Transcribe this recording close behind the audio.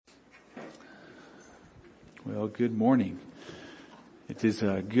Well, good morning. It is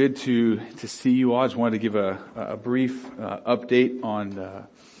good to see you all. I just wanted to give a brief update on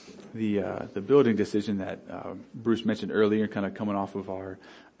the building decision that Bruce mentioned earlier, kind of coming off of our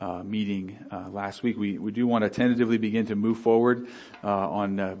meeting last week. We do want to tentatively begin to move forward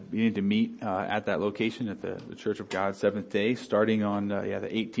on beginning to meet at that location at the Church of God Seventh Day, starting on the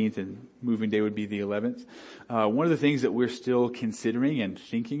 18th, and moving day would be the 11th. One of the things that we're still considering and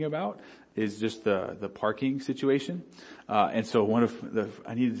thinking about is just the parking situation. And so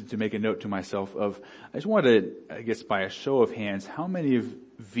I needed to make a note to myself I just wanted to, I guess by a show of hands, how many of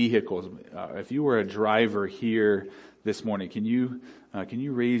vehicles, if you were a driver here this morning, can you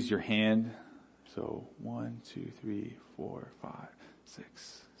raise your hand? So 1, 2, 3, 4, 5,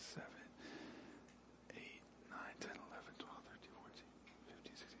 6, 7, 8, 9, 10, 11, 12, 13, 14,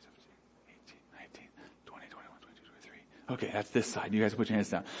 15, 16, 17, 18, 19, 20, 21, 22, 23. Okay, that's this side. You guys put your hands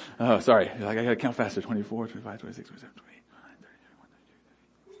down. Oh, sorry. I gotta count faster. 24, 25, 26, 27, 28, 29, 30, 31,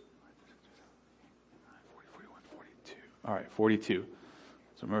 32, 35, 40, 41, 42. All right, 42.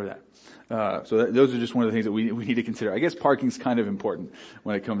 So remember that. So those are just one of the things that we need to consider. I guess parking's kind of important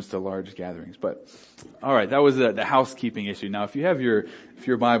when it comes to large gatherings. But all right, that was the housekeeping issue. Now, if you have your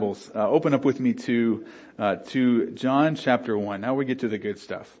Bibles, open up with me to John chapter 1. Now we get to the good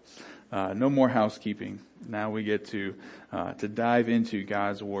stuff. No more housekeeping. Now we get to dive into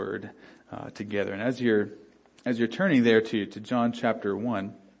God's Word together. And as you're turning there to John chapter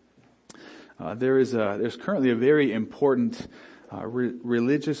 1, there's currently a very important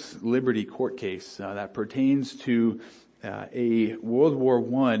religious liberty court case that pertains to a World War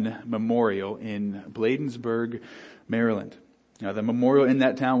I memorial in Bladensburg, Maryland. Now, the memorial in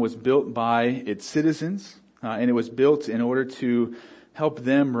that town was built by its citizens, and it was built in order to help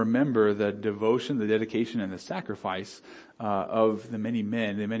them remember the devotion, the dedication, and the sacrifice of the many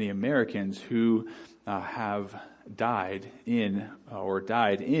men, the many Americans who have died in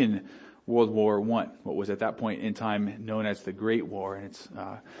World War I, what was at that point in time known as the Great War. And it's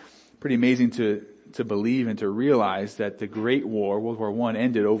pretty amazing to believe and to realize that the Great War, World War I,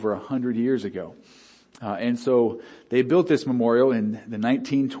 ended over 100 years ago. And so they built this memorial in the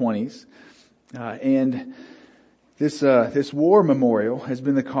 1920s. And this war memorial has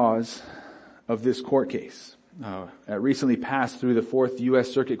been the cause of this court case. It recently passed through the 4th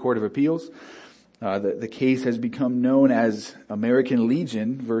U.S. Circuit Court of Appeals. The case has become known as American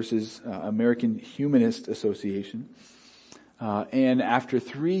Legion versus American Humanist Association. And after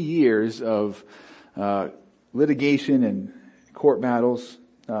 3 years of litigation and court battles,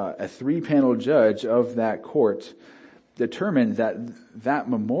 a 3-panel judge of that court determined that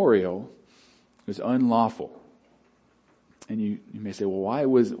memorial was unlawful. And you may say, well, why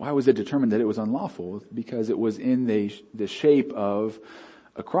was it determined that it was unlawful? Because it was in the shape of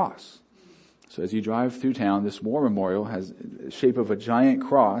a cross. So as you drive through town, this war memorial has the shape of a giant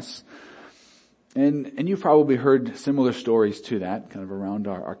cross. And you've probably heard similar stories to that, kind of around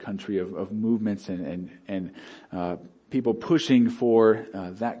our country of movements and people pushing for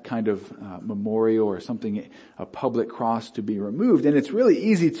that kind of memorial or something, a public cross to be removed. And it's really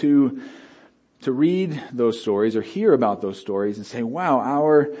easy to read those stories or hear about those stories and say, wow,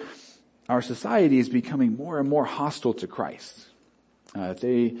 our society is becoming more and more hostile to Christ.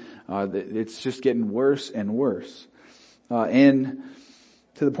 It's just getting worse and worse. And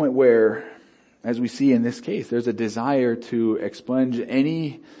to the point where, as we see in this case, there's a desire to expunge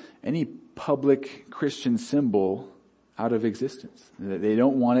any public Christian symbol out of existence. They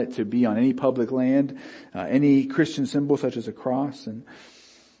don't want it to be on any public land, any Christian symbol such as a cross. And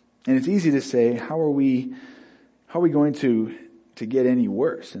it's easy to say, how are we going to get any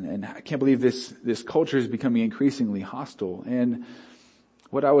worse? And I can't believe this culture is becoming increasingly hostile. And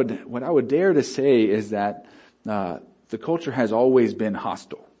what I would dare to say is that the culture has always been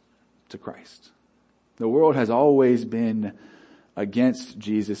hostile to Christ. The world has always been against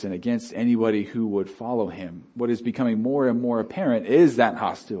Jesus and against anybody who would follow him. What is becoming more and more apparent is that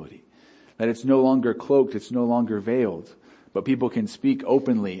hostility, that it's no longer cloaked, it's no longer veiled, but people can speak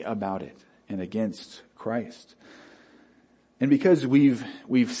openly about it and against Christ. And because we've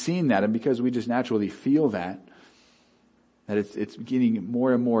seen that, and because we just naturally feel that it's getting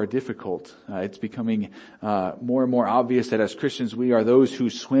more and more difficult. It's becoming more and more obvious that as Christians we are those who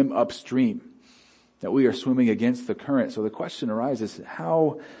swim upstream, that we are swimming against the current. So the question arises,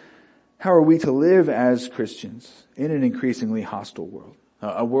 how are we to live as Christians in an increasingly hostile world?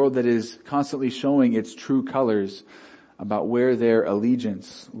 A world that is constantly showing its true colors about where their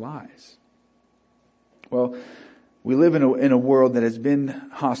allegiance lies. Well, we live in a world that has been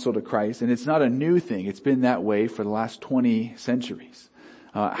hostile to Christ, and it's not a new thing. It's been that way for the last 20 centuries.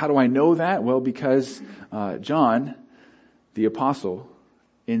 How do I know that? Well, because John, the apostle,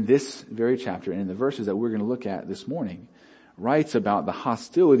 in this very chapter and in the verses that we're going to look at this morning, writes about the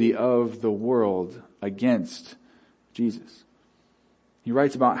hostility of the world against Jesus. He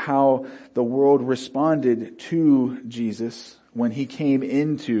writes about how the world responded to Jesus when he came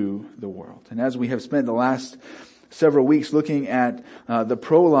into the world. And as we have spent the last several weeks looking at the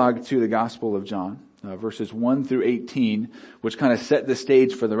prologue to the Gospel of John, verses 1 through 18, which kind of set the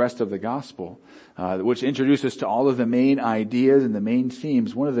stage for the rest of the Gospel, which introduced us to all of the main ideas and the main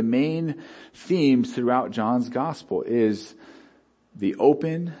themes. One of the main themes throughout John's Gospel is the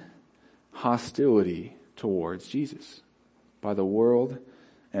open hostility towards Jesus by the world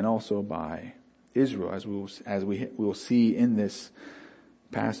and also by Israel, as we will see in this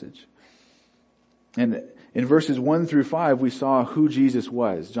passage. And in verses 1 through 5, we saw who Jesus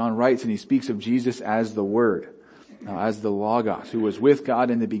was. John writes and he speaks of Jesus as the Word, as the Logos, who was with God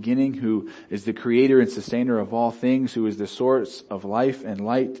in the beginning, who is the creator and sustainer of all things, who is the source of life and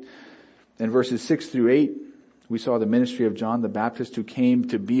light. In verses 6 through 8, we saw the ministry of John the Baptist, who came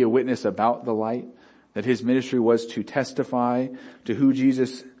to be a witness about the light, that his ministry was to testify to who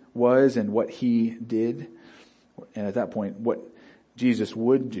Jesus was and what he did, and at that point, what Jesus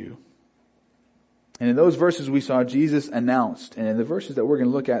would do. And in those verses we saw Jesus announced, and in the verses that we're going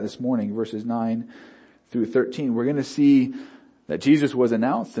to look at this morning, verses 9 through 13, we're going to see that Jesus was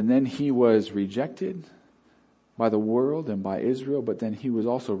announced, and then he was rejected by the world and by Israel, but then he was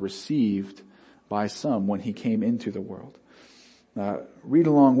also received by some when he came into the world. Read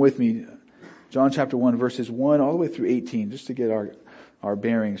along with me, John chapter 1, verses 1 all the way through 18, just to get our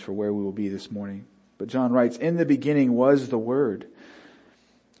bearings for where we will be this morning. But John writes, "In the beginning was the Word,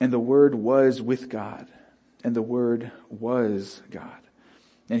 and the Word was with God, and the Word was God.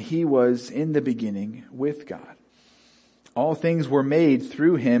 And he was in the beginning with God. All things were made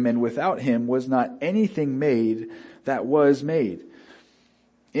through him, and without him was not anything made that was made.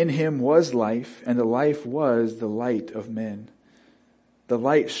 In him was life, and the life was the light of men. The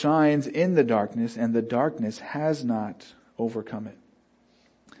light shines in the darkness, and the darkness has not overcome it.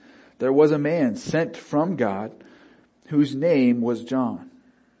 There was a man sent from God whose name was John.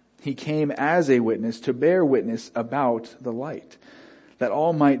 He came as a witness to bear witness about the light, that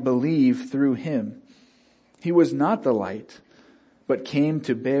all might believe through him. He was not the light, but came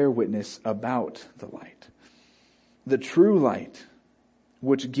to bear witness about the light. The true light,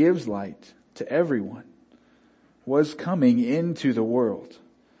 which gives light to everyone, was coming into the world.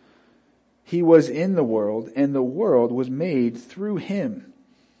 He was in the world, and the world was made through him.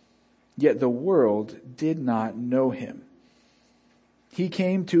 Yet the world did not know him. He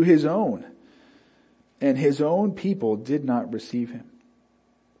came to his own, and his own people did not receive him.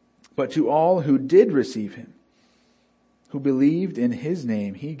 But to all who did receive him, who believed in his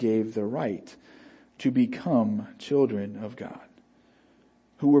name, he gave the right to become children of God,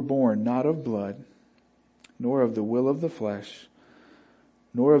 who were born not of blood, nor of the will of the flesh,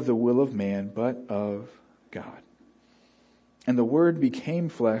 nor of the will of man, but of God. And the Word became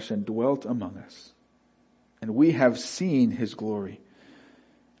flesh and dwelt among us. And we have seen his glory,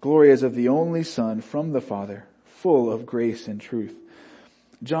 glory as of the only Son from the Father, full of grace and truth.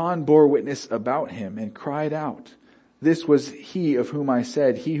 John bore witness about him and cried out, 'This was he of whom I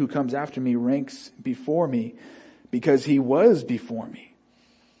said, he who comes after me ranks before me, because he was before me.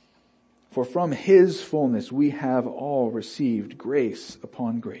 For from his fullness we have all received grace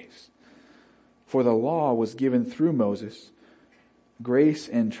upon grace. For the law was given through Moses. Grace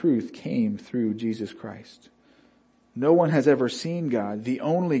and truth came through Jesus Christ. No one has ever seen God, the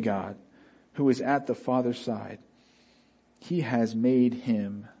only God, who is at the Father's side. He has made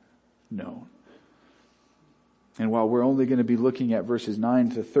him known.'" And while we're only going to be looking at verses 9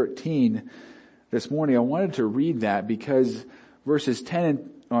 to 13 this morning, I wanted to read that because verses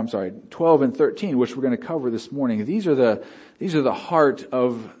 12 and 13, which we're going to cover this morning, these are the heart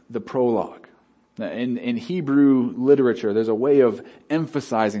of the prologue. In Hebrew literature, there's a way of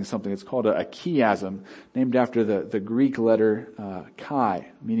emphasizing something. It's called a chiasm, named after the Greek letter chi,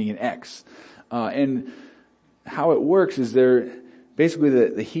 meaning an X. And how it works is basically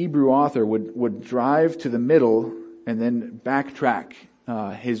the Hebrew author would drive to the middle and then backtrack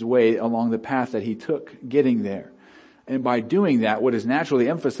his way along the path that he took getting there. And by doing that, what is naturally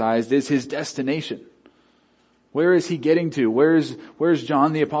emphasized is his destination. Where is he getting to? Where's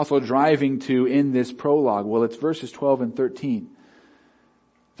John the Apostle driving to in this prologue? Well, it's verses 12 and 13.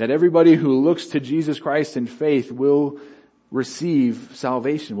 That everybody who looks to Jesus Christ in faith will receive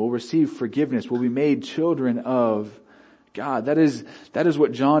salvation, will receive forgiveness, will be made children of God. That is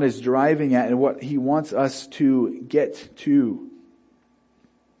what John is driving at and what he wants us to get to.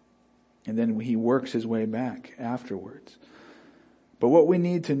 And then he works his way back afterwards. But what we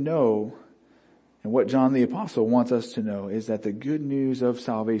need to know, and what John the Apostle wants us to know, is that the good news of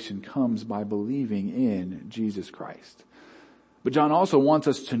salvation comes by believing in Jesus Christ. But John also wants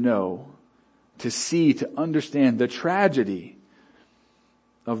us to know, to see, to understand the tragedy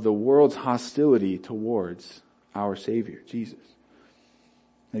of the world's hostility towards our Savior, Jesus.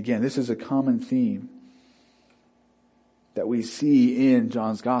 Again, this is a common theme that we see in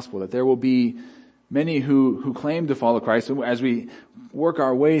John's Gospel, that there will be many who claim to follow Christ. And as we work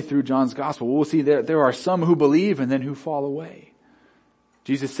our way through John's Gospel, we'll see that there are some who believe and then who fall away.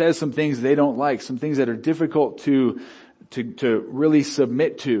 Jesus says some things they don't like, some things that are difficult to really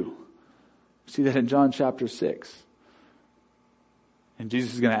submit to. We see that in John chapter 6. And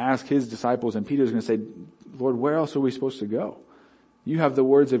Jesus is going to ask his disciples, and Peter is going to say, Lord, where else are we supposed to go? You have the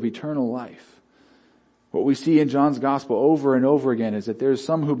words of eternal life. What we see in John's Gospel over and over again is that there's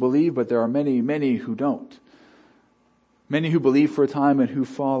some who believe, but there are many, many who don't. Many who believe for a time and who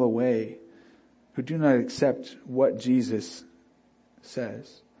fall away, who do not accept what Jesus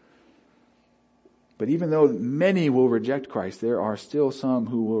says. But even though many will reject Christ, there are still some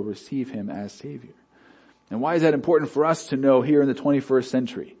who will receive him as Savior. And why is that important for us to know here in the 21st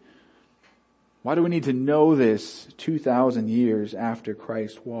century? Why do we need to know this 2,000 years after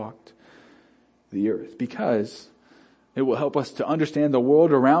Christ walked the earth? Because it will help us to understand the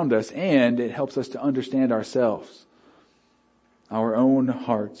world around us, and it helps us to understand ourselves, our own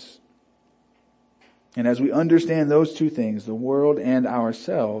hearts. And as we understand those two things, the world and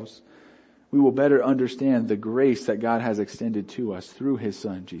ourselves, we will better understand the grace that God has extended to us through his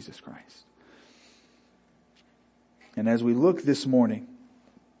Son, Jesus Christ. And as we look this morning,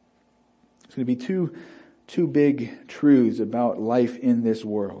 it's going to be two big truths about life in this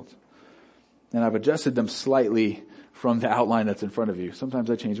world. And I've adjusted them slightly from the outline that's in front of you. Sometimes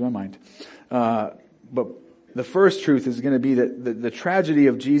I change my mind. But the first truth is going to be that the tragedy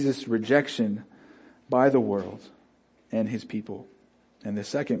of Jesus' rejection by the world and his people. And the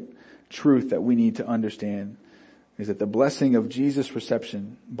second truth that we need to understand is that the blessing of Jesus'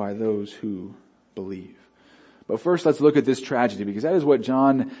 reception by those who believe. But first, let's look at this tragedy, because that is what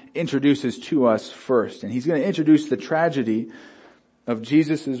John introduces to us first. And he's going to introduce the tragedy of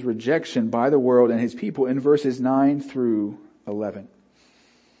Jesus' rejection by the world and his people in verses 9 through 11.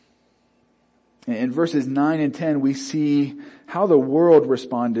 In verses 9 and 10, we see how the world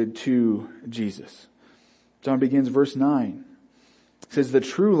responded to Jesus. John begins verse 9. It says, "The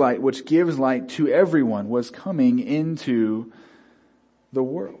true light which gives light to everyone was coming into the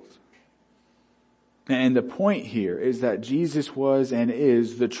world." And the point here is that Jesus was and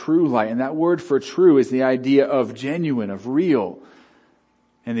is the true light. And that word for true is the idea of genuine, of real.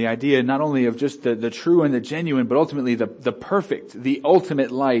 And the idea not only of just the true and the genuine, but ultimately the perfect, the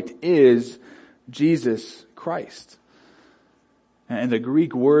ultimate light is Jesus Christ. And the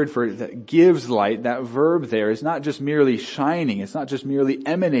Greek word for that gives light, that verb there, is not just merely shining. It's not just merely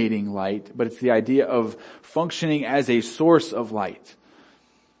emanating light, but it's the idea of functioning as a source of light.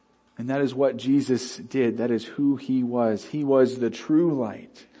 And that is what Jesus did. That is who he was. He was the true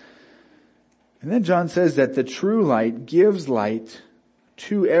light. And then John says that the true light gives light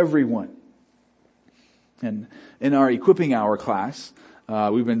to everyone. And in our Equipping Hour class,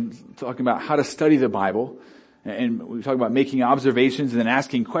 we've been talking about how to study the Bible. And we talk about making observations and then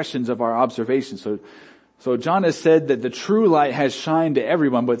asking questions of our observations. So John has said that the true light has shined to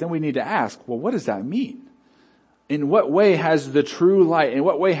everyone, but then we need to ask, well, what does that mean? In what way has the true light, in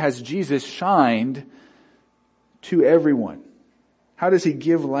what way has Jesus shined to everyone? How does he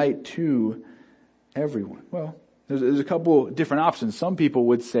give light to everyone? Well, there's a couple different options. Some people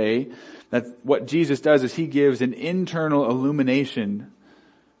would say that what Jesus does is he gives an internal illumination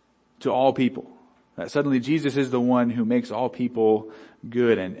to all people. That suddenly Jesus is the one who makes all people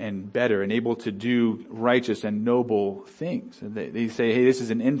good and better and able to do righteous and noble things. And they say, hey, this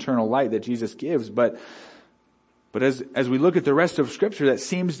is an internal light that Jesus gives, but as we look at the rest of Scripture, that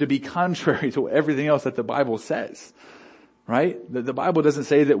seems to be contrary to everything else that the Bible says. Right? The Bible doesn't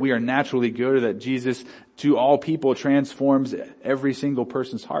say that we are naturally good or that Jesus to all people transforms every single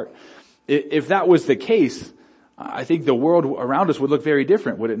person's heart. If that was the case, I think the world around us would look very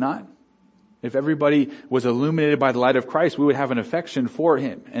different, would it not? If everybody was illuminated by the light of Christ, we would have an affection for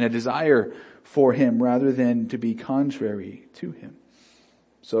him and a desire for him rather than to be contrary to him.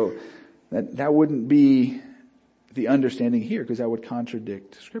 So that wouldn't be the understanding here, because that would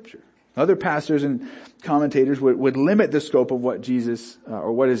contradict Scripture. Other pastors and commentators would limit the scope of what Jesus,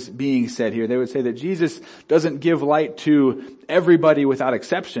 or what is being said here. They would say that Jesus doesn't give light to everybody without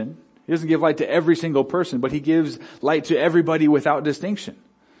exception. He doesn't give light to every single person, but he gives light to everybody without distinction.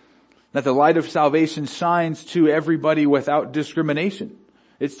 That the light of salvation shines to everybody without discrimination.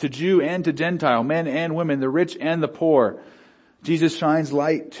 It's to Jew and to Gentile, men and women, the rich and the poor. Jesus shines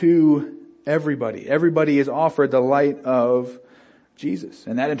light to everybody. Everybody is offered the light of Jesus.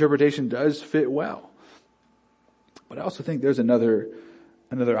 And that interpretation does fit well. But I also think there's another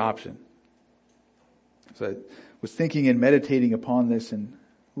option. So I was thinking and meditating upon this and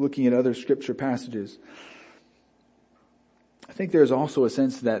looking at other scripture passages. I think there's also a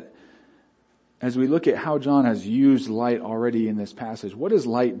sense that as we look at how John has used light already in this passage, what does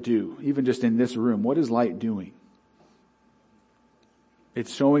light do? Even just in this room, what is light doing?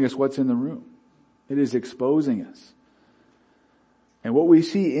 It's showing us what's in the room. It is exposing us. And what we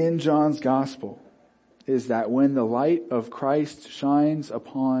see in John's gospel is that when the light of Christ shines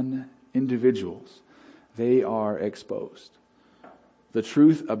upon individuals, they are exposed. The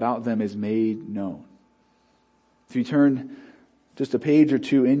truth about them is made known. If you turn just a page or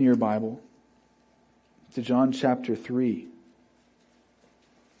two in your Bible to John chapter 3,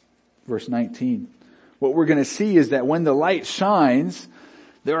 verse 19, what we're going to see is that when the light shines,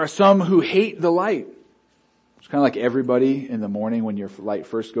 there are some who hate the light. It's kind of like everybody in the morning when your light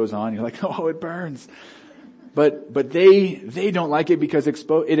first goes on, you're like, oh, it burns. But they don't like it because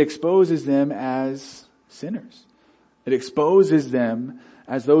it exposes them as sinners. It exposes them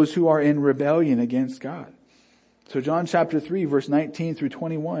as those who are in rebellion against God. So John chapter 3 verse 19 through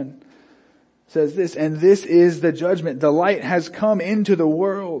 21 says this, and this is the judgment. The light has come into the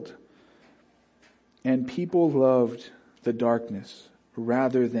world, and people loved the darkness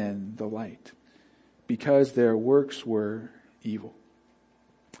rather than the light, because their works were evil.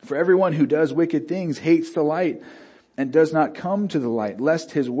 For everyone who does wicked things hates the light and does not come to the light,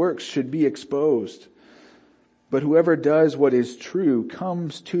 lest his works should be exposed. But whoever does what is true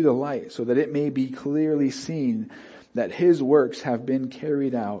comes to the light, so that it may be clearly seen that his works have been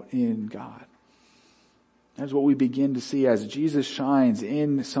carried out in God. That's what we begin to see as Jesus shines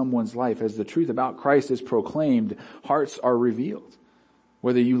in someone's life, as the truth about Christ is proclaimed, hearts are revealed.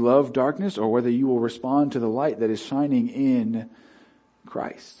 Whether you love darkness or whether you will respond to the light that is shining in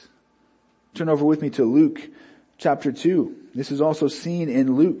Christ. Turn over with me to Luke chapter 2. This is also seen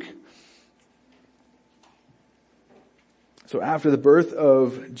in Luke. So after the birth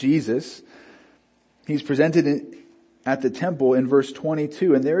of Jesus, he's presented at the temple in verse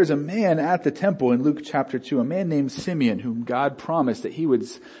 22. And there is a man at the temple in Luke chapter 2, a man named Simeon, whom God promised that he would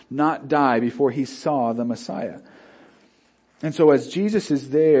not die before he saw the Messiah. And so as Jesus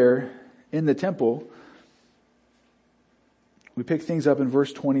is there in the temple, we pick things up in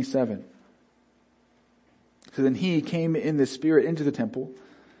verse 27. So then he came in the Spirit into the temple,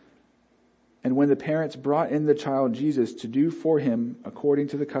 and when the parents brought in the child Jesus to do for him according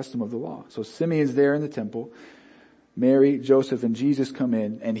to the custom of the law. So Simeon's there in the temple. Mary, Joseph, and Jesus come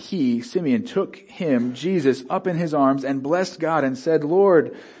in, and he, Simeon, took him, Jesus, up in his arms and blessed God and said,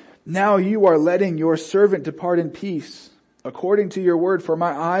 Lord, now you are letting your servant depart in peace, according to your word, for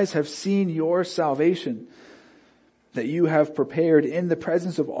my eyes have seen your salvation, that you have prepared in the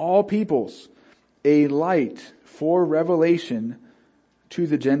presence of all peoples a light for revelation to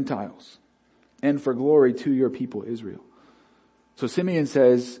the Gentiles and for glory to your people Israel. So Simeon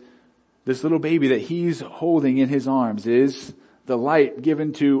says, this little baby that he's holding in his arms is the light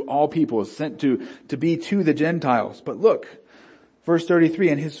given to all people, sent to be to the Gentiles. But look, verse 33,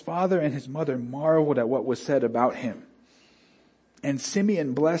 and his father and his mother marveled at what was said about him. And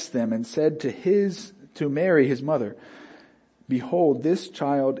Simeon blessed them and said to Mary, his mother, behold, this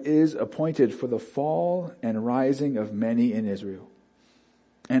child is appointed for the fall and rising of many in Israel,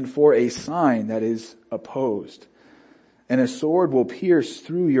 and for a sign that is opposed. And a sword will pierce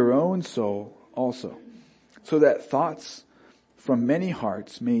through your own soul also, so that thoughts from many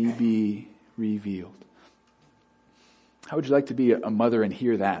hearts may be revealed. How would you like to be a mother and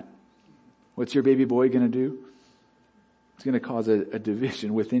hear that? What's your baby boy going to do? It's going to cause a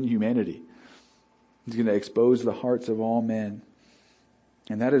division within humanity. He's going to expose the hearts of all men.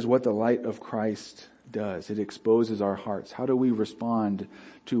 And that is what the light of Christ does. It exposes our hearts. How do we respond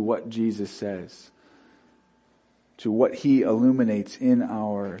to what Jesus says? To what he illuminates in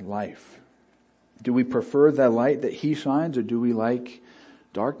our life? Do we prefer the light that he shines, or do we like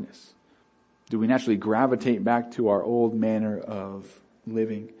darkness? Do we naturally gravitate back to our old manner of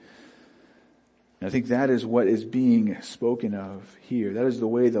living? And I think that is what is being spoken of here. That is the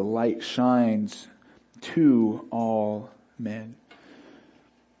way the light shines to all men.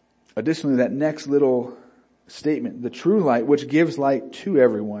 Additionally, that next little statement, the true light, which gives light to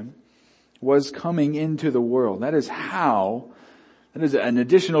everyone, was coming into the world. That is an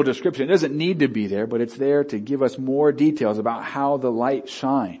additional description. It doesn't need to be there, but it's there to give us more details about how the light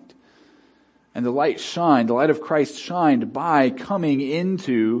shined. And the light of Christ shined by coming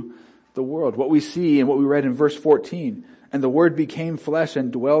into the world. What we see and what we read in verse 14. And the Word became flesh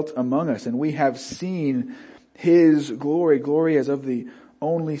and dwelt among us, and we have seen His glory as of the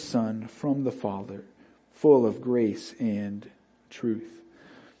only Son from the Father, full of grace and truth.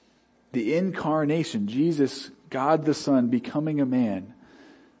 The incarnation, Jesus, God the Son, becoming a man,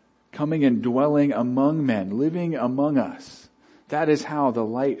 coming and dwelling among men, living among us. That is how the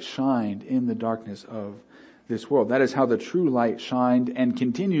light shined in the darkness of this world. That is how the true light shined and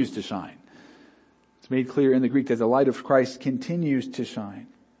continues to shine. It's made clear in the Greek that the light of Christ continues to shine.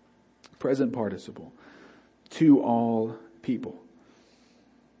 Present participle. To all people.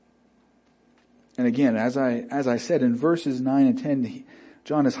 And again, as I said, in verses 9 and 10,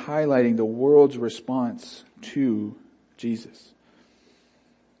 John is highlighting the world's response to Jesus.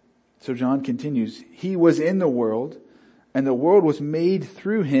 So John continues, He was in the world, and the world was made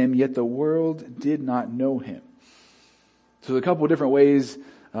through Him, yet the world did not know Him. So a couple of different ways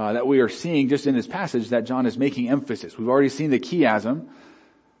that we are seeing just in this passage that John is making emphasis. We've already seen the chiasm,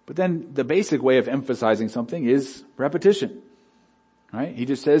 but then the basic way of emphasizing something is repetition. Right? He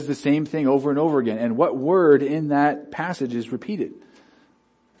just says the same thing over and over again. And what word in that passage is repeated?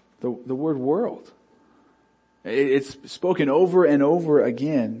 The word world. It's spoken over and over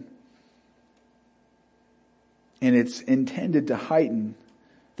again. And it's intended to heighten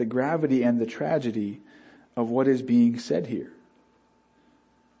the gravity and the tragedy of what is being said here.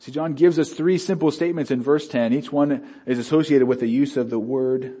 See, John gives us 3 simple statements in verse 10. Each one is associated with the use of the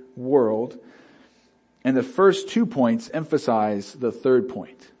word world. And the first 2 points emphasize the third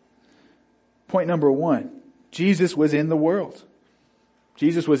point. Point number 1, Jesus was in the world.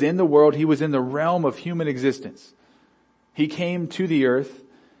 Jesus was in the world. He was in the realm of human existence. He came to the earth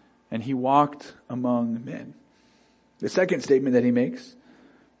and He walked among men. The second statement that he makes,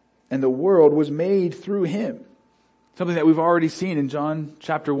 and the world was made through Him. Something that we've already seen in John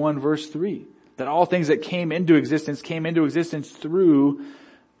chapter 1 verse 3. That all things that came into existence through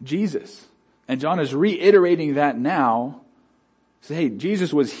Jesus. And John is reiterating that now. Say, hey,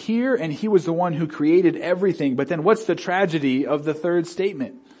 Jesus was here and He was the one who created everything. But then what's the tragedy of the third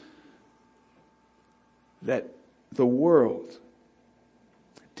statement? That the world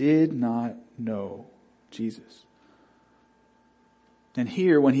did not know Jesus. And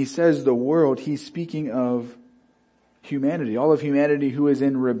here, when he says the world, he's speaking of humanity, all of humanity who is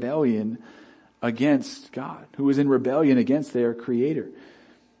in rebellion against God, who is in rebellion against their Creator.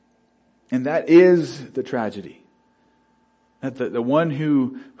 And that is the tragedy. That the one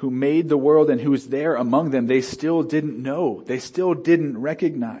who made the world and who was there among them, they still didn't know. They still didn't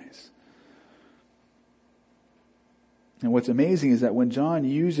recognize. And what's amazing is that when John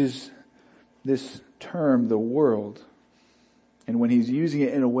uses this term, the world, and when he's using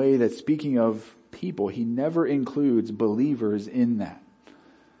it in a way that's speaking of people, he never includes believers in that.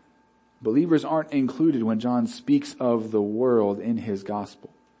 Believers aren't included when John speaks of the world in his gospel.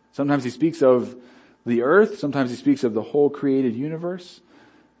 Sometimes he speaks of the earth, sometimes he speaks of the whole created universe.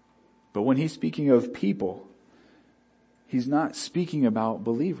 But when he's speaking of people, he's not speaking about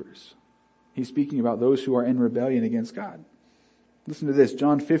believers. He's speaking about those who are in rebellion against God. Listen to this,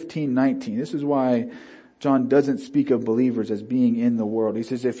 John 15:19. This is why John doesn't speak of believers as being in the world. He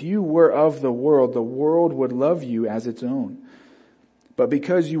says, if you were of the world would love you as its own. But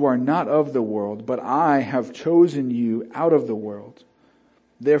because you are not of the world, but I have chosen you out of the world,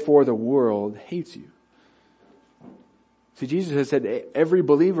 therefore the world hates you. See, Jesus has said every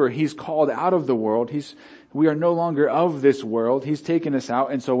believer He's called out of the world. We are no longer of this world. He's taken us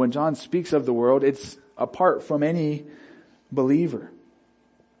out. And so when John speaks of the world, it's apart from any believer.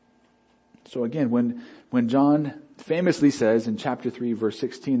 So again, when John famously says in chapter 3 verse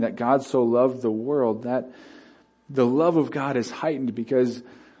 16 that God so loved the world, that the love of God is heightened because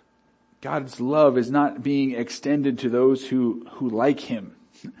God's love is not being extended to those who like Him,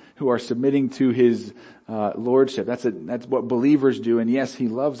 who are submitting to His lordship. That's what believers do. And yes, He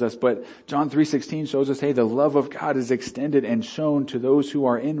loves us, but John 3:16 shows us, hey, the love of God is extended and shown to those who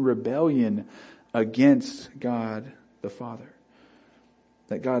are in rebellion against God the Father.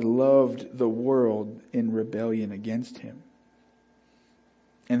 That God loved the world in rebellion against Him.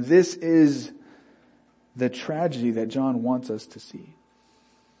 And this is the tragedy that John wants us to see.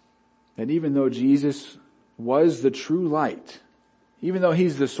 That even though Jesus was the true light, even though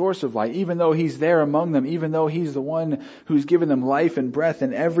He's the source of light, even though He's there among them, even though He's the one who's given them life and breath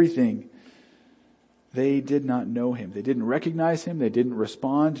and everything, they did not know Him. They didn't recognize Him. They didn't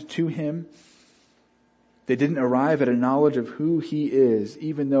respond to Him. They didn't arrive at a knowledge of who He is,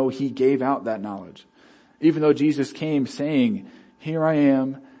 even though He gave out that knowledge. Even though Jesus came saying, here I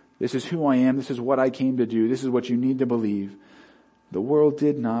am, This is who I am. This is what I came to do. This is what you need to believe. The world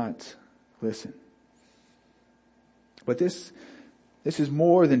did not listen. But this is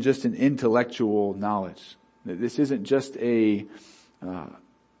more than just an intellectual knowledge. This isn't just the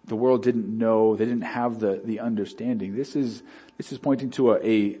world didn't know, they didn't have the understanding. This is pointing to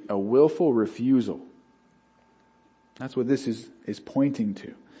a willful refusal. That's what this is pointing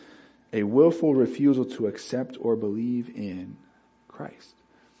to. A willful refusal to accept or believe in Christ.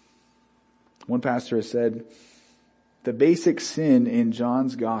 One pastor has said, the basic sin in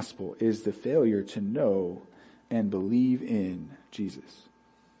John's gospel is the failure to know and believe in Jesus.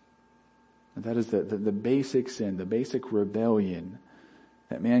 And that is the basic sin, the basic rebellion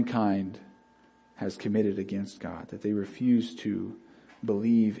that mankind has committed against God, that they refuse to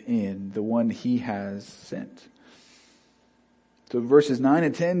believe in the one he has sent. So verses 9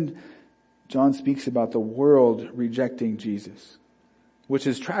 and 10, John speaks about the world rejecting Jesus, which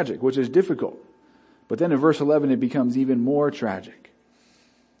is tragic, which is difficult. But then in verse 11, it becomes even more tragic,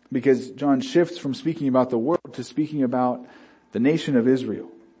 because John shifts from speaking about the world to speaking about the nation of Israel.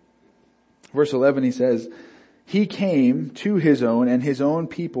 Verse 11, he says, he came to his own, and his own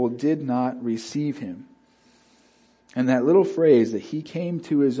people did not receive him. And that little phrase, that he came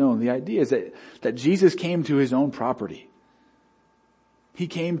to his own, the idea is that Jesus came to his own property. He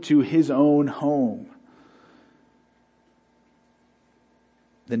came to his own home.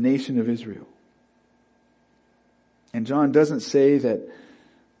 The nation of Israel. And John doesn't say that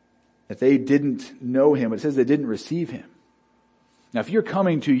they didn't know him, but it says they didn't receive him. Now, if you're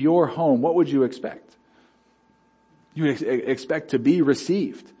coming to your home, what would you expect? You would expect to be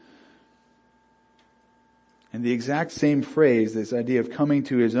received. And the exact same phrase, this idea of coming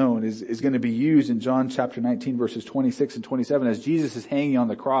to his own, is going to be used in John chapter 19, verses 26 and 27, as Jesus is hanging on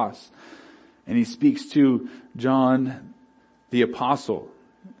the cross. And he speaks to John, the apostle,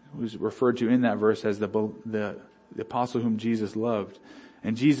 who's referred to in that verse as the apostle whom Jesus loved.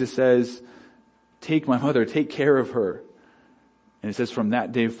 And Jesus says, take my mother, take care of her. And it says from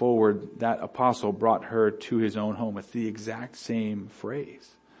that day forward, that apostle brought her to his own home. It's the exact same phrase.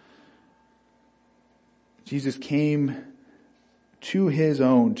 Jesus came to his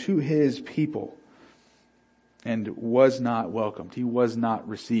own, to his people, and was not welcomed. He was not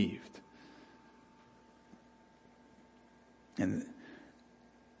received. And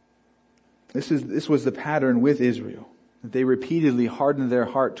this was the pattern with Israel, that they repeatedly hardened their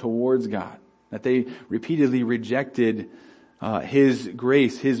heart towards God, that they repeatedly rejected his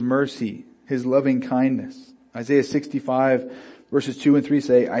grace, his mercy, his loving kindness. Isaiah 65 verses 2 and 3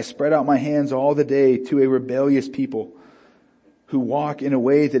 say, I spread out my hands all the day to a rebellious people who walk in a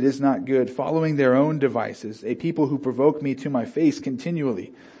way that is not good, following their own devices, a people who provoke me to my face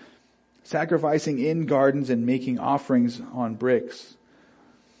continually, sacrificing in gardens and making offerings on bricks.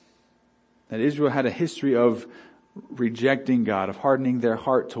 That Israel had a history of rejecting God, of hardening their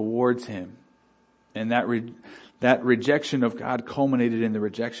heart towards him. And that rejection of God culminated in the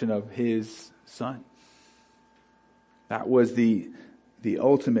rejection of his son. That was the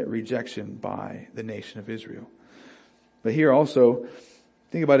ultimate rejection by the nation of Israel. But here also,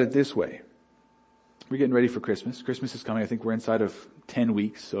 think about it this way. We're getting ready for Christmas. Christmas is coming. I think we're inside of 10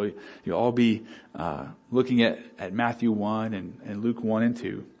 weeks. So you'll all be looking at Matthew 1 and Luke 1 and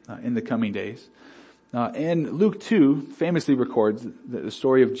 2 in the coming days. And Luke 2 famously records the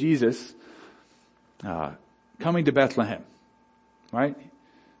story of Jesus coming to Bethlehem, right?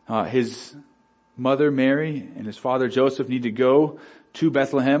 His mother Mary and his father Joseph need to go to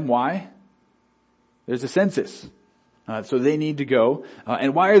Bethlehem. Why? There's a census. So they need to go.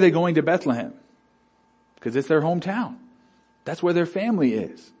 And why are they going to Bethlehem? Because it's their hometown. That's where their family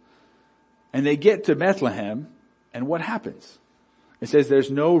is. And they get to Bethlehem, and what happens? It says there's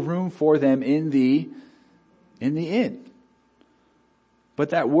no room for them in the inn.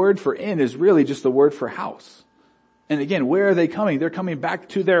 But that word for inn is really just the word for house. And again, where are they coming? They're coming back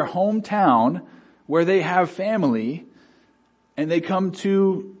to their hometown where they have family, and they come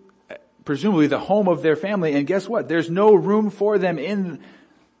to presumably the home of their family, and guess what? There's no room for them in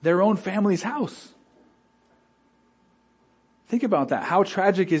their own family's house. Think about that. How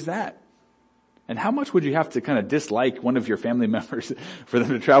tragic is that? And how much would you have to kind of dislike one of your family members for them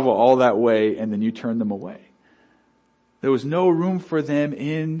to travel all that way and then you turn them away? There was no room for them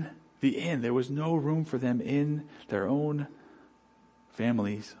in the inn. There was no room for them in their own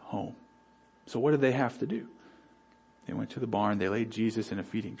family's home. So what did they have to do? They went to the barn. They laid Jesus in a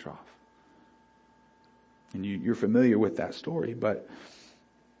feeding trough. And you're familiar with that story, but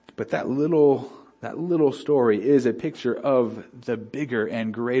that little story is a picture of the bigger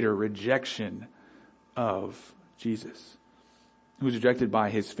and greater rejection of Jesus. He was rejected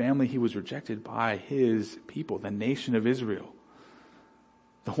by his family. He was rejected by his people, the nation of Israel.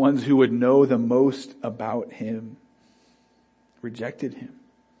 The ones who would know the most about him rejected him.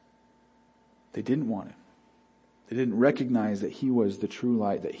 They didn't want him. They didn't recognize that he was the true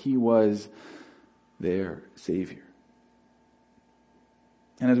light, that he was their Savior.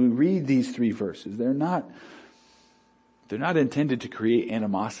 And as we read these 3 verses, they're not intended to create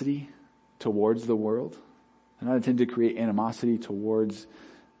animosity towards the world. They're not intended to create animosity towards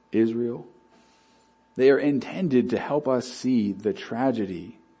Israel. They are intended to help us see the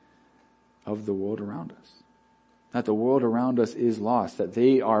tragedy of the world around us. That the world around us is lost, that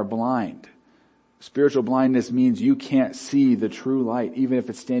they are blind. Spiritual blindness means you can't see the true light, even if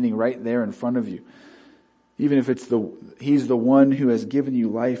it's standing right there in front of you. Even if He's the one who has given you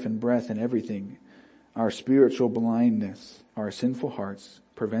life and breath and everything. Our spiritual blindness, our sinful hearts,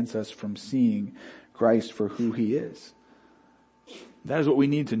 prevents us from seeing Christ for who He is. That is what we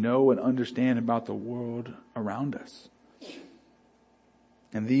need to know and understand about the world around us.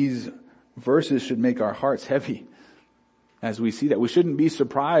 And these verses should make our hearts heavy as we see that. We shouldn't be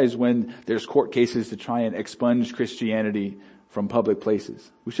surprised when there's court cases to try and expunge Christianity from public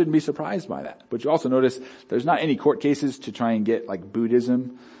places. We shouldn't be surprised by that. But you also notice there's not any court cases to try and get like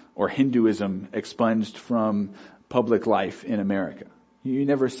Buddhism or Hinduism expunged from public life in America. You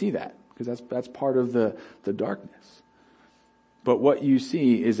never see that because that's part of the darkness. But what you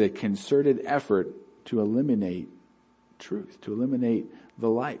see is a concerted effort to eliminate truth, to eliminate the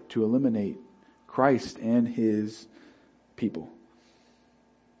light, to eliminate Christ and His people.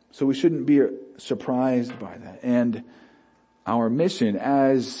 So we shouldn't be surprised by that. And our mission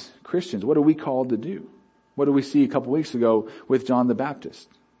as Christians, what are we called to do? What do we see a couple weeks ago with John the Baptist?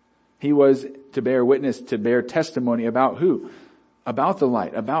 He was to bear witness, to bear testimony about who? About the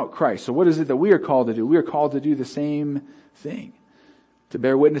light, about Christ. So what is it that we are called to do? We are called to do the same thing. To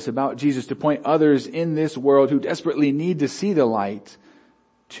bear witness about Jesus, to point others in this world who desperately need to see the light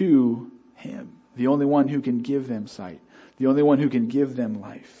to Him. The only one who can give them sight. The only one who can give them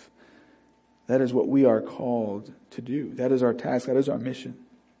life. That is what we are called to do. That is our task. That is our mission.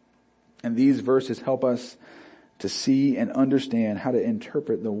 And these verses help us to see and understand how to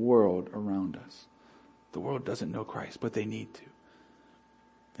interpret the world around us. The world doesn't know Christ, but they need to.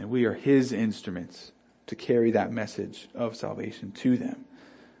 And we are His instruments to carry that message of salvation to them.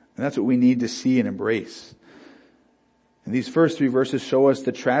 And that's what we need to see and embrace. And these first 3 verses show us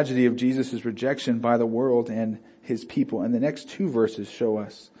the tragedy of Jesus' rejection by the world and His people. And the next 2 verses show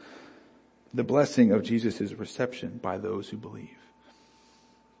us the blessing of Jesus' reception by those who believe.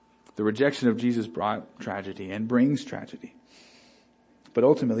 The rejection of Jesus brought tragedy and brings tragedy. But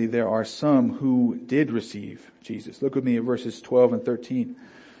ultimately there are some who did receive Jesus. Look with me at verses 12 and 13.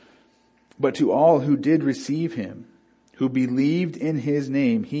 But to all who did receive Him, who believed in His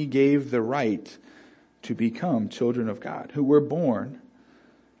name, He gave the right to become children of God, who were born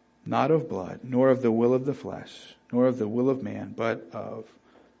not of blood, nor of the will of the flesh, nor of the will of man, but of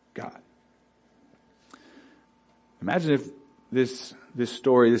God. Imagine if this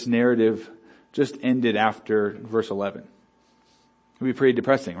story, this narrative just ended after verse 11. It would be pretty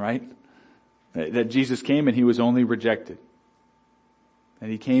depressing, right? That Jesus came and He was only rejected.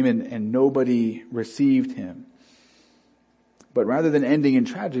 And He came and nobody received Him. But rather than ending in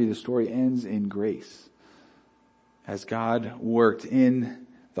tragedy, the story ends in grace. As God worked in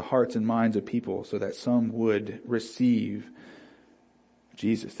the hearts and minds of people so that some would receive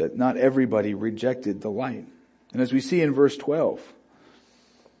Jesus. That not everybody rejected the light. And as we see in verse 12,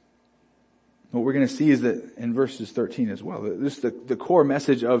 what we're going to see is that in verses 13 as well, this is the core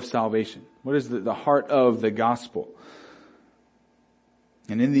message of salvation. What is the heart of the gospel?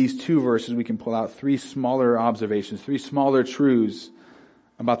 And in these 2 verses, we can pull out 3 smaller observations, 3 smaller truths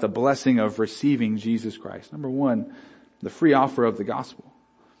about the blessing of receiving Jesus Christ. Number 1, the free offer of the gospel.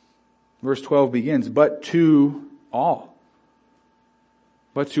 Verse 12 begins, but to all.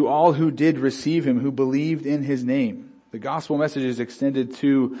 But to all who did receive Him, who believed in His name. The gospel message is extended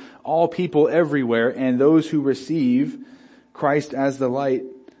to all people everywhere, and those who receive Christ as the light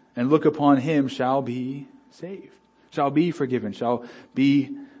and look upon Him shall be saved, shall be forgiven, shall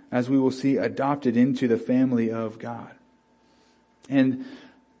be, as we will see, adopted into the family of God. And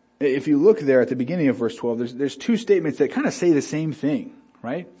if you look there at the beginning of verse 12, there's 2 statements that kind of say the same thing,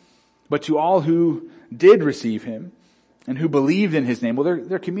 right? But to all who did receive Him and who believed in His name. Well,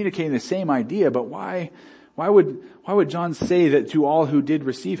 they're communicating the same idea, but why would John say that to all who did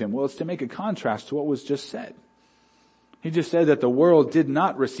receive Him? Well, it's to make a contrast to what was just said. He just said that the world did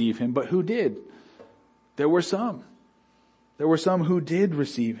not receive Him, but who did? There were some. There were some who did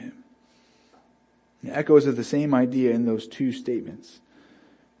receive Him. Echoes of the same idea in those two statements.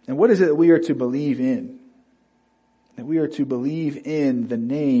 And what is it that we are to believe in? That we are to believe in the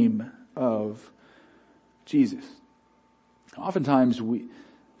name of Jesus. Oftentimes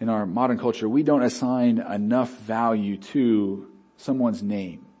in our modern culture, we don't assign enough value to someone's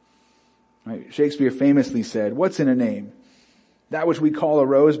name. Right? Shakespeare famously said, "What's in a name? That which we call a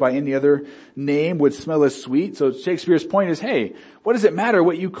rose by any other name would smell as sweet." So Shakespeare's point is, hey, what does it matter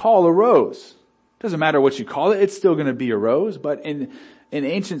what you call a rose? Doesn't matter what you call it, it's still going to be a rose. But in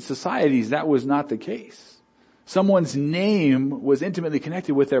ancient societies, that was not the case. Someone's name was intimately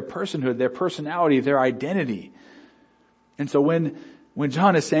connected with their personhood, their personality, their identity. And so when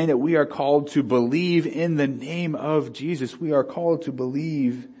John is saying that we are called to believe in the name of Jesus, we are called to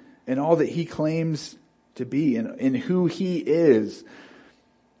believe in all that he claims to be, in who he is.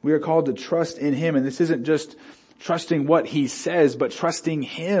 We are called to trust in him. And this isn't just trusting what he says, but trusting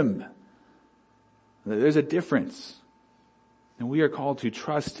him. There's a difference. And we are called to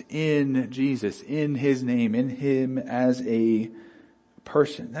trust in Jesus, in his name, in him as a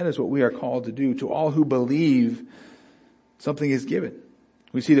person. That is what we are called to do. To all who believe, something is given.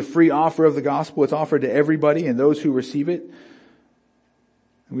 We see the free offer of the gospel. It's offered to everybody and those who receive it.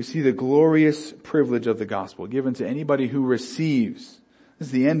 And we see the glorious privilege of the gospel given to anybody who receives. This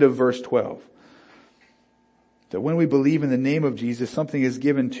is the end of verse 12. That when we believe in the name of Jesus, something is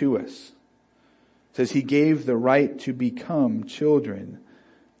given to us. It says he gave the right to become children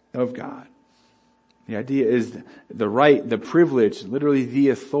of God. The idea is the right, the privilege, literally the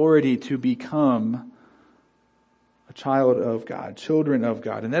authority to become a child of God, children of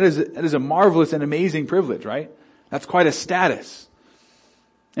God. And that is a marvelous and amazing privilege, right? That's quite a status.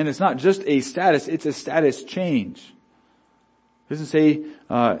 And it's not just a status, it's a status change. It doesn't say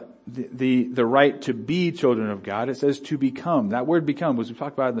the right to be children of God. It says to become. That word become, as we've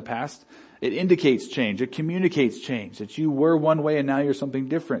talked about in the past, it indicates change. It communicates change. That you were one way and now you're something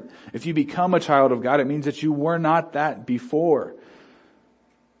different. If you become a child of God, it means that you were not that before.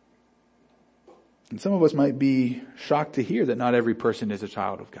 And some of us might be shocked to hear that not every person is a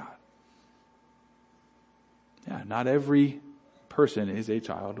child of God. Yeah, not every person is a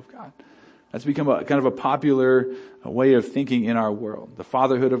child of God. That's become a kind of a popular way of thinking in our world. The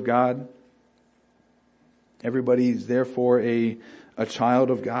fatherhood of God. Everybody's therefore a child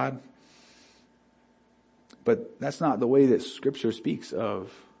of God. But that's not the way that Scripture speaks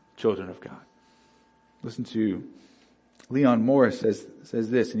of children of God. Listen to Leon Morris says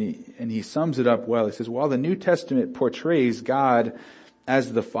this, and he sums it up well. He says, while the New Testament portrays God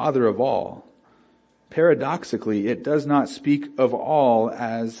as the Father of all, paradoxically, it does not speak of all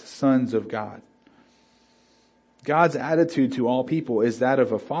as sons of God. God's attitude to all people is that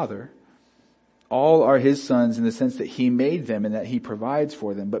of a father. All are his sons in the sense that he made them and that he provides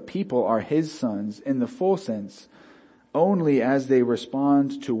for them. But people are his sons in the full sense only as they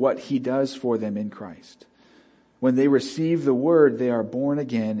respond to what he does for them in Christ. When they receive the word, they are born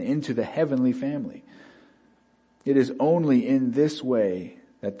again into the heavenly family. It is only in this way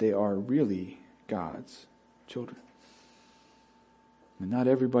that they are really God's children. And not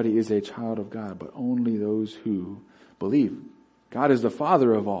everybody is a child of God, but only those who believe. God is the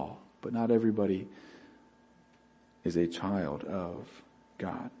Father of all, but not everybody is a child of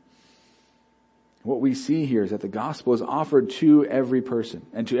God. What we see here is that the gospel is offered to every person,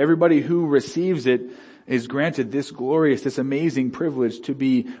 and to everybody who receives it is granted this glorious, this amazing privilege to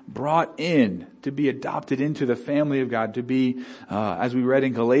be brought in, to be adopted into the family of God, to be, as we read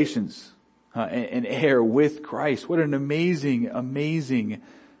in Galatians, an heir with Christ. What an amazing, amazing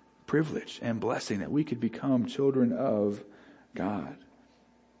privilege and blessing that we could become children of God.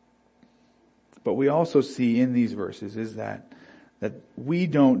 But we also see in these verses is that we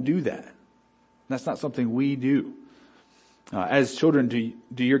don't do that. That's not something we do. As children,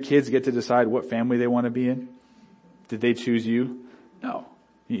 do your kids get to decide what family they want to be in? Did they choose you? No.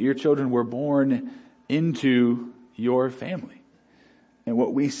 Your children were born into your family. And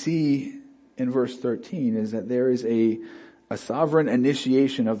what we see in verse 13 is that there is a sovereign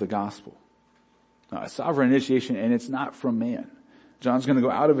initiation of the gospel. A sovereign initiation, and it's not from man. John's going to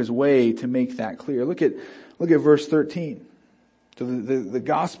go out of his way to make that clear. Look at verse 13. So the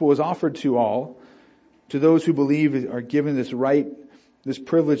gospel is offered to all, to those who believe are given this right, this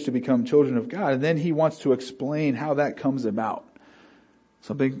privilege to become children of God. And then he wants to explain how that comes about.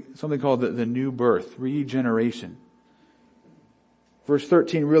 Something called the new birth, regeneration. Verse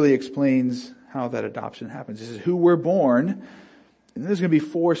 13 really explains how that adoption happens. This is who we're born. And there's going to be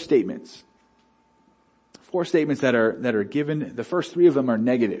four statements. Four statements that are given. The first three of them are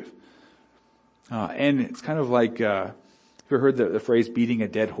negative. And it's kind of like, have you ever heard the phrase beating a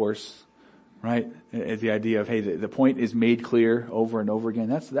dead horse? right? It's the idea of, hey, the point is made clear over and over again.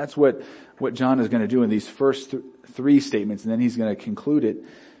 That's what John is going to do in these first three statements, and then he's going to conclude it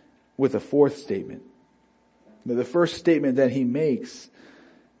with a fourth statement. Now, the first statement that he makes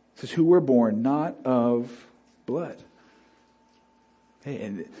says, who were born not of blood. Hey,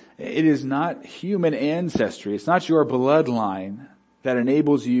 and it is not human ancestry. It's not your bloodline that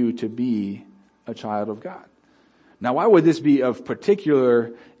enables you to be a child of God. Now, why would this be of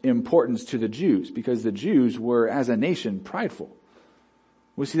particular importance to the Jews? Because the Jews were, as a nation, prideful.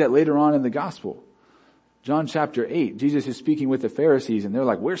 We see that later on in the gospel. John chapter 8, Jesus is speaking with the Pharisees, and they're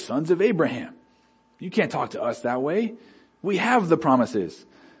like, we're sons of Abraham. You can't talk to us that way. We have the promises.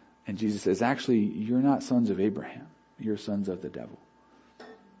 And Jesus says, actually, you're not sons of Abraham. You're sons of the devil.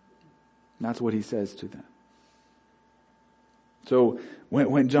 And that's what he says to them. So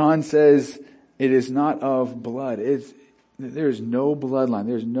when John says it is not of blood, there's no bloodline,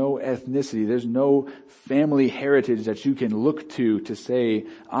 there's no ethnicity, there's no family heritage that you can look to say,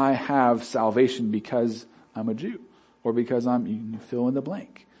 I have salvation because I'm a Jew, or because you can fill in the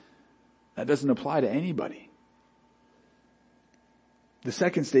blank. That doesn't apply to anybody. The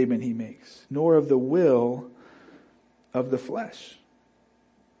second statement he makes, nor of the will of the flesh.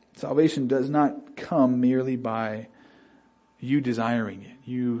 Salvation does not come merely by you desiring it,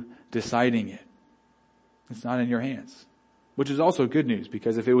 you deciding it. It's not in your hands, which is also good news,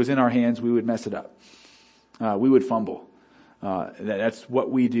 because if it was in our hands, we would mess it up. We would fumble. That's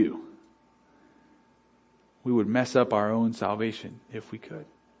what we do. We would mess up our own salvation if we could,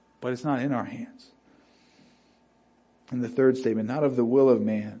 but it's not in our hands. And the third statement, not of the will of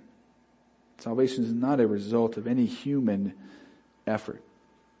man. Salvation is not a result of any human effort.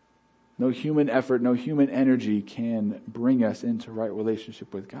 No human effort, no human energy can bring us into right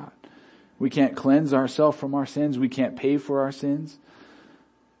relationship with God. We can't cleanse ourselves from our sins. We can't pay for our sins.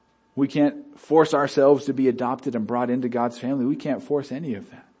 We can't force ourselves to be adopted and brought into God's family. We can't force any of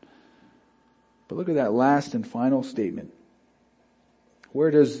that. But look at that last and final statement.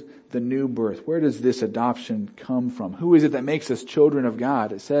 Where does the new birth, where does this adoption come from? Who is it that makes us children of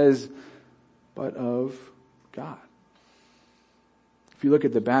God? It says, but of God. If you look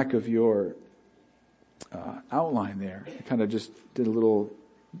at the back of your outline there, I kind of just did a little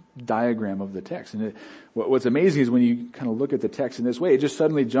diagram of the text. And what's amazing is when you kind of look at the text in this way, it just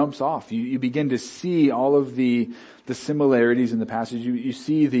suddenly jumps off. You begin to see all of the similarities in the passage. You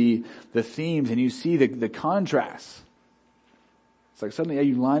see the themes, and you see the contrasts. It's like suddenly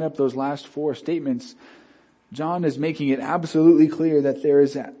you line up those last four statements. John is making it absolutely clear that there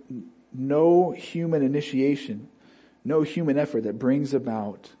is no human initiation, no human effort that brings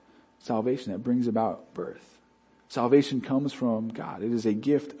about salvation, that brings about birth. Salvation comes from God. It is a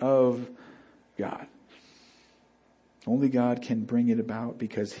gift of God. Only God can bring it about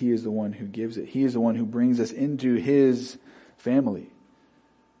because He is the one who gives it. He is the one who brings us into His family.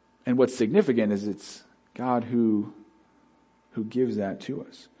 And what's significant is it's God who gives that to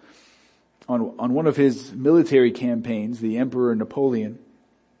us. On one of his military campaigns, the Emperor Napoleon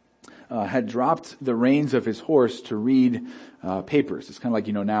had dropped the reins of his horse to read papers. It's kind of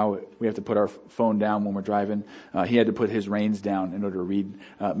like, now we have to put our phone down when we're driving. He had to put his reins down in order to read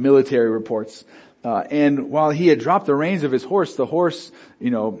military reports. And while he had dropped the reins of his horse, the horse,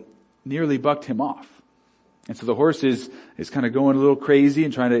 nearly bucked him off. And so the horse is kind of going a little crazy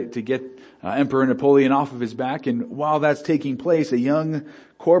and trying to get Emperor Napoleon off of his back. And while that's taking place, a young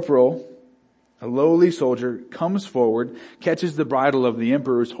corporal, a lowly soldier, comes forward, catches the bridle of the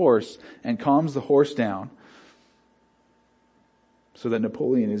emperor's horse, and calms the horse down so that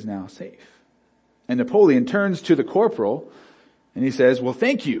Napoleon is now safe. And Napoleon turns to the corporal and he says, well,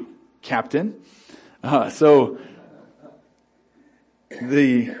 thank you, Captain. So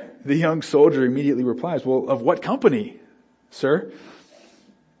the young soldier immediately replies, well, of what company, sir?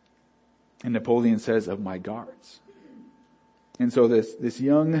 And Napoleon says, of my guards. And so this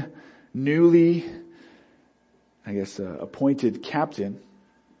young, newly, appointed captain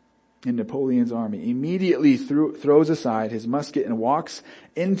in Napoleon's army immediately throws aside his musket and walks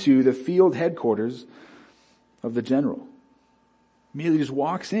into the field headquarters of the general. Immediately just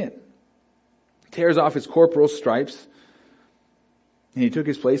walks in, tears off his corporal's stripes, and he took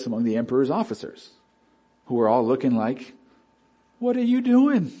his place among the emperor's officers, who were all looking like, what are you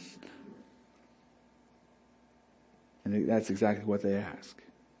doing? And that's exactly what they ask.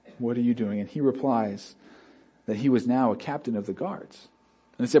 What are you doing? And he replies that he was now a captain of the guards.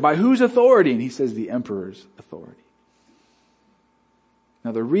 And they said, by whose authority? And he says, the emperor's authority.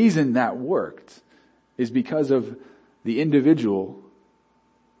 Now the reason that worked is because of the individual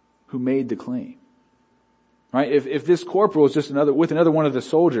who made the claim. Right? If this corporal is just another one of the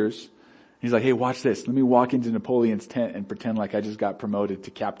soldiers, He's like, hey, watch this. Let me walk into Napoleon's tent and pretend like I just got promoted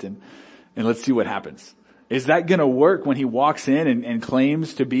to captain, and let's see what happens. Is that going to work when he walks in and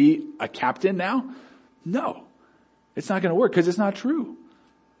claims to be a captain now? No. It's not going to work because it's not true.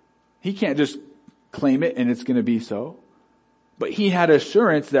 He can't just claim it and it's going to be so. But he had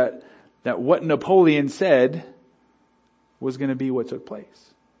assurance that what Napoleon said was going to be what took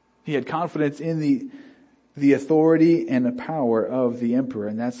place. He had confidence in the authority and the power of the emperor,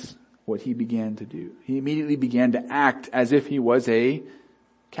 and that's what he began to do. He immediately began to act as if he was a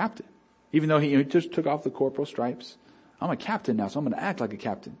captain. Even though he just took off the corporal stripes. I'm a captain now, so I'm going to act like a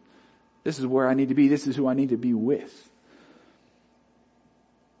captain. This is where I need to be. This is who I need to be with.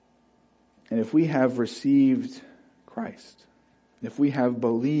 And if we have received Christ, if we have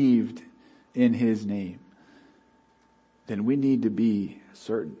believed in his name, then we need to be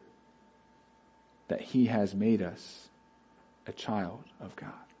certain that he has made us a child of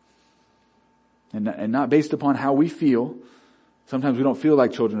God. And not based upon how we feel. Sometimes we don't feel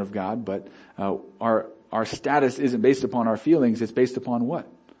like children of God, but our status isn't based upon our feelings. It's based upon what?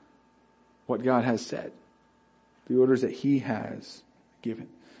 What God has said. The orders that he has given.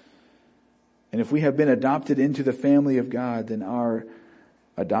 And if we have been adopted into the family of God, then our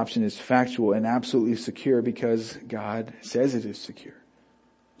adoption is factual and absolutely secure because God says it is secure.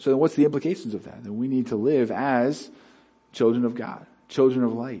 So then what's the implications of that? Then we need to live as children of God, children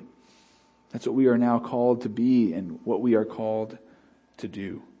of light. That's what we are now called to be and what we are called to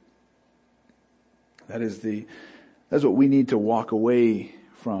do. That's what we need to walk away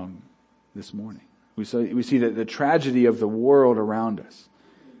from this morning. We see that the tragedy of the world around us,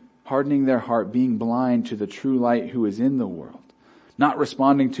 hardening their heart, being blind to the true light who is in the world, not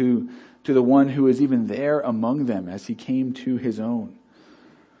responding to the one who is even there among them as he came to his own.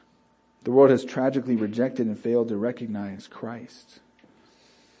 The world has tragically rejected and failed to recognize Christ.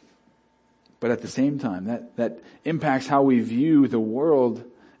 But at the same time, that impacts how we view the world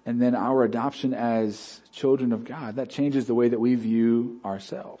and then our adoption as children of God. That changes the way that we view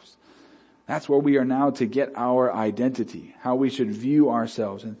ourselves. That's where we are now to get our identity, how we should view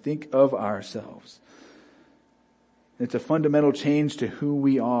ourselves and think of ourselves. It's a fundamental change to who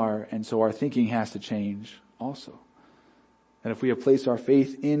we are, and so our thinking has to change also. And if we have placed our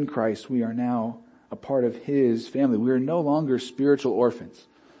faith in Christ, we are now a part of his family. We are no longer spiritual orphans.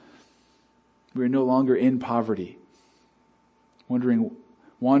 We are no longer in poverty,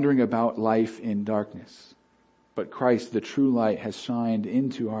 wandering about life in darkness. But Christ, the true light, has shined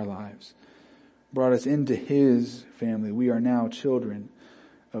into our lives, brought us into his family. We are now children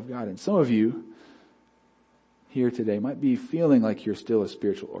of God. And some of you here today might be feeling like you're still a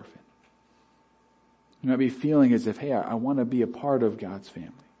spiritual orphan. You might be feeling as if, hey, I want to be a part of God's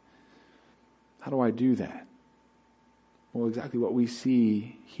family. How do I do that? Well, exactly what we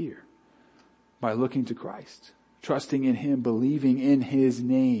see here. By looking to Christ, trusting in him, believing in his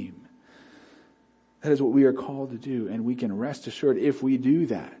name. That is what we are called to do. And we can rest assured if we do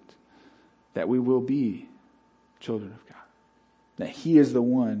that we will be children of God. That he is the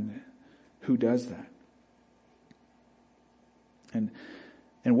one who does that. And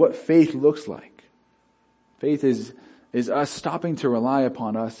what faith looks like. Faith is us stopping to rely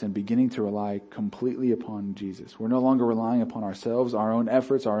upon us and beginning to rely completely upon Jesus. We're no longer relying upon ourselves, our own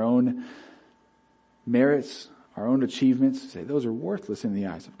efforts, our own merits, our own achievements. Say those are worthless in the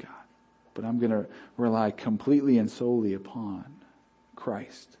eyes of God. But I'm going to rely completely and solely upon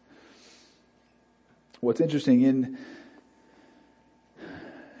Christ. What's interesting in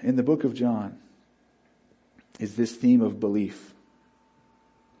the book of John is this theme of belief.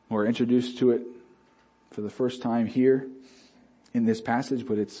 We're introduced to it for the first time here in this passage,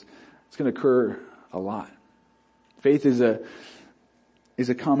 but it's going to occur a lot. Faith is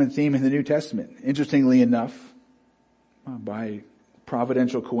a common theme in the New Testament. Interestingly enough, by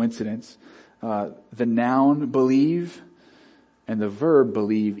providential coincidence, the noun believe and the verb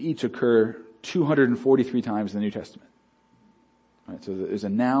believe each occur 243 times in the New Testament. All right, so there's a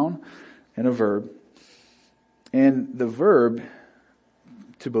noun and a verb. And the verb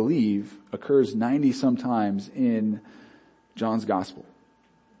to believe occurs 90 sometimes in John's gospel.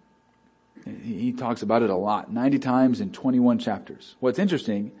 He talks about it a lot, 90 times in 21 chapters. What's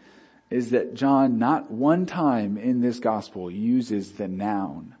interesting is that John, not one time in this gospel, uses the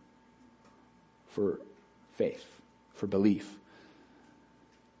noun for faith, for belief.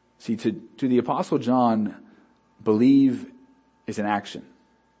 See, to the Apostle John, believe is an action.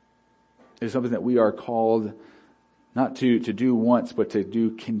 It's something that we are called not to do once, but to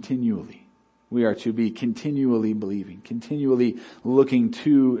do continually. We are to be continually believing, continually looking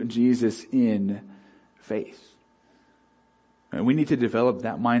to Jesus in faith. And we need to develop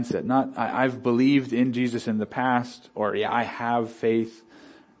that mindset. Not, I've believed in Jesus in the past, or I have faith.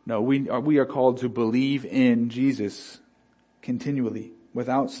 No, we are called to believe in Jesus continually,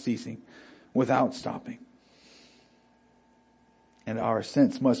 without ceasing, without stopping. And our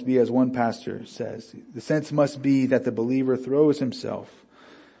sense must be, as one pastor says, the sense must be that the believer throws himself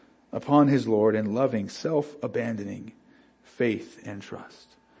upon his Lord in loving, self-abandoning faith and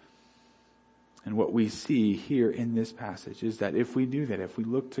trust. And what we see here in this passage is that if we do that, if we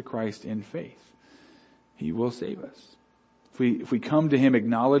look to Christ in faith, He will save us. If we come to Him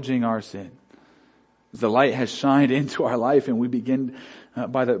acknowledging our sin, as the light has shined into our life and we begin,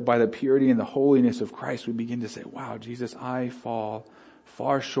 by the purity and the holiness of Christ, we begin to say, wow, Jesus, I fall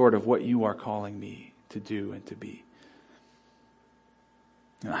far short of what you are calling me to do and to be.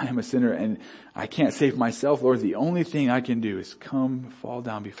 And I am a sinner and I can't save myself, Lord. The only thing I can do is come, fall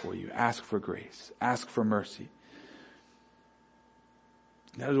down before you, ask for grace, ask for mercy.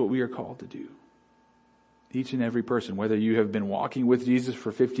 That is what we are called to do. Each and every person, whether you have been walking with Jesus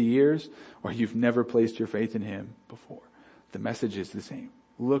for 50 years or you've never placed your faith in Him before, the message is the same.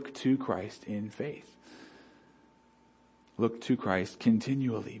 Look to Christ in faith. Look to Christ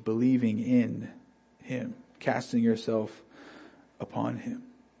continually, believing in Him, casting yourself upon Him.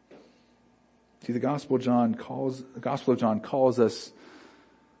 See, the Gospel of John calls us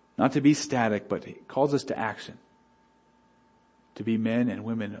not to be static, but he calls us to action. To be men and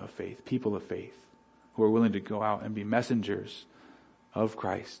women of faith, people of faith, who are willing to go out and be messengers of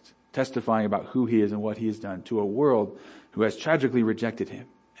Christ, testifying about who He is and what He has done to a world who has tragically rejected Him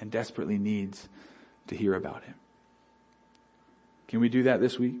and desperately needs to hear about Him. Can we do that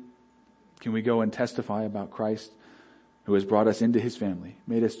this week? Can we go and testify about Christ, who has brought us into His family,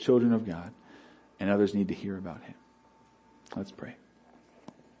 made us children of God, and others need to hear about Him? Let's pray.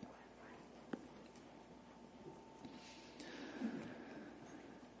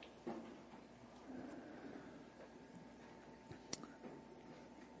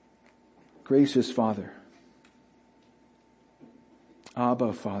 Gracious Father,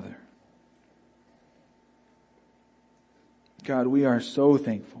 Abba Father, God, we are so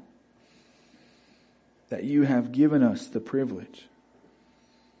thankful that you have given us the privilege,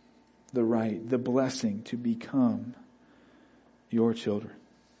 the right, the blessing to become your children.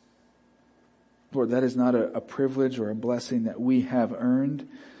 Lord, that is not a privilege or a blessing that we have earned.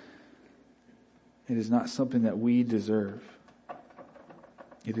 It is not something that we deserve.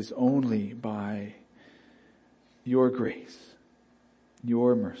 It is only by your grace,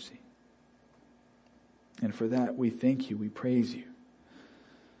 your mercy. And for that we thank you, we praise you.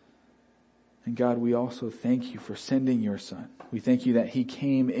 And God, we also thank you for sending your Son. We thank you that He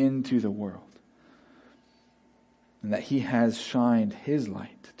came into the world and that He has shined His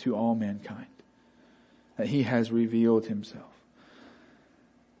light to all mankind, that He has revealed Himself.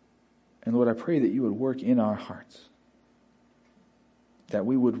 And Lord, I pray that you would work in our hearts, that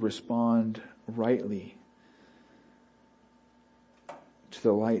we would respond rightly to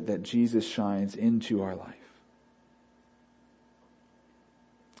the light that Jesus shines into our life.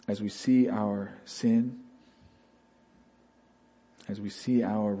 As we see our sin, as we see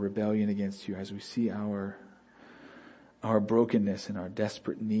our rebellion against you, as we see our brokenness and our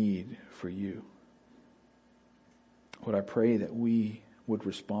desperate need for you, Lord, I pray that we would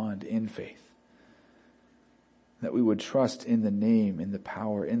respond in faith, that we would trust in the name, in the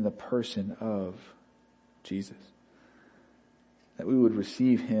power, in the person of Jesus, that we would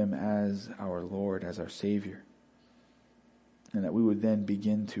receive Him as our Lord, as our Savior, and that we would then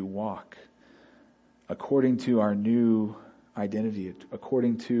begin to walk according to our new identity,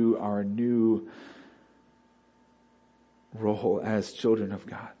 according to our new role as children of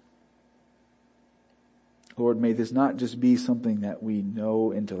God. Lord, may this not just be something that we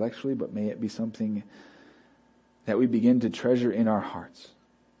know intellectually, but may it be something that we begin to treasure in our hearts,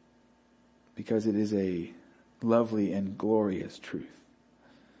 because it is a lovely and glorious truth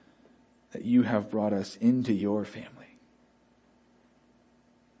that you have brought us into your family.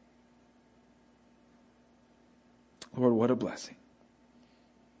 Lord, what a blessing.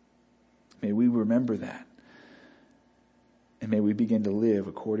 May we remember that, and may we begin to live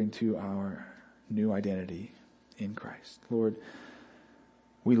according to our new identity in Christ. Lord,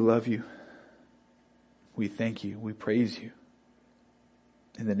 we love you. We thank you. We praise you.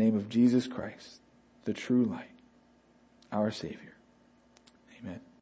 In the name of Jesus Christ, the true light, our Savior. Amen.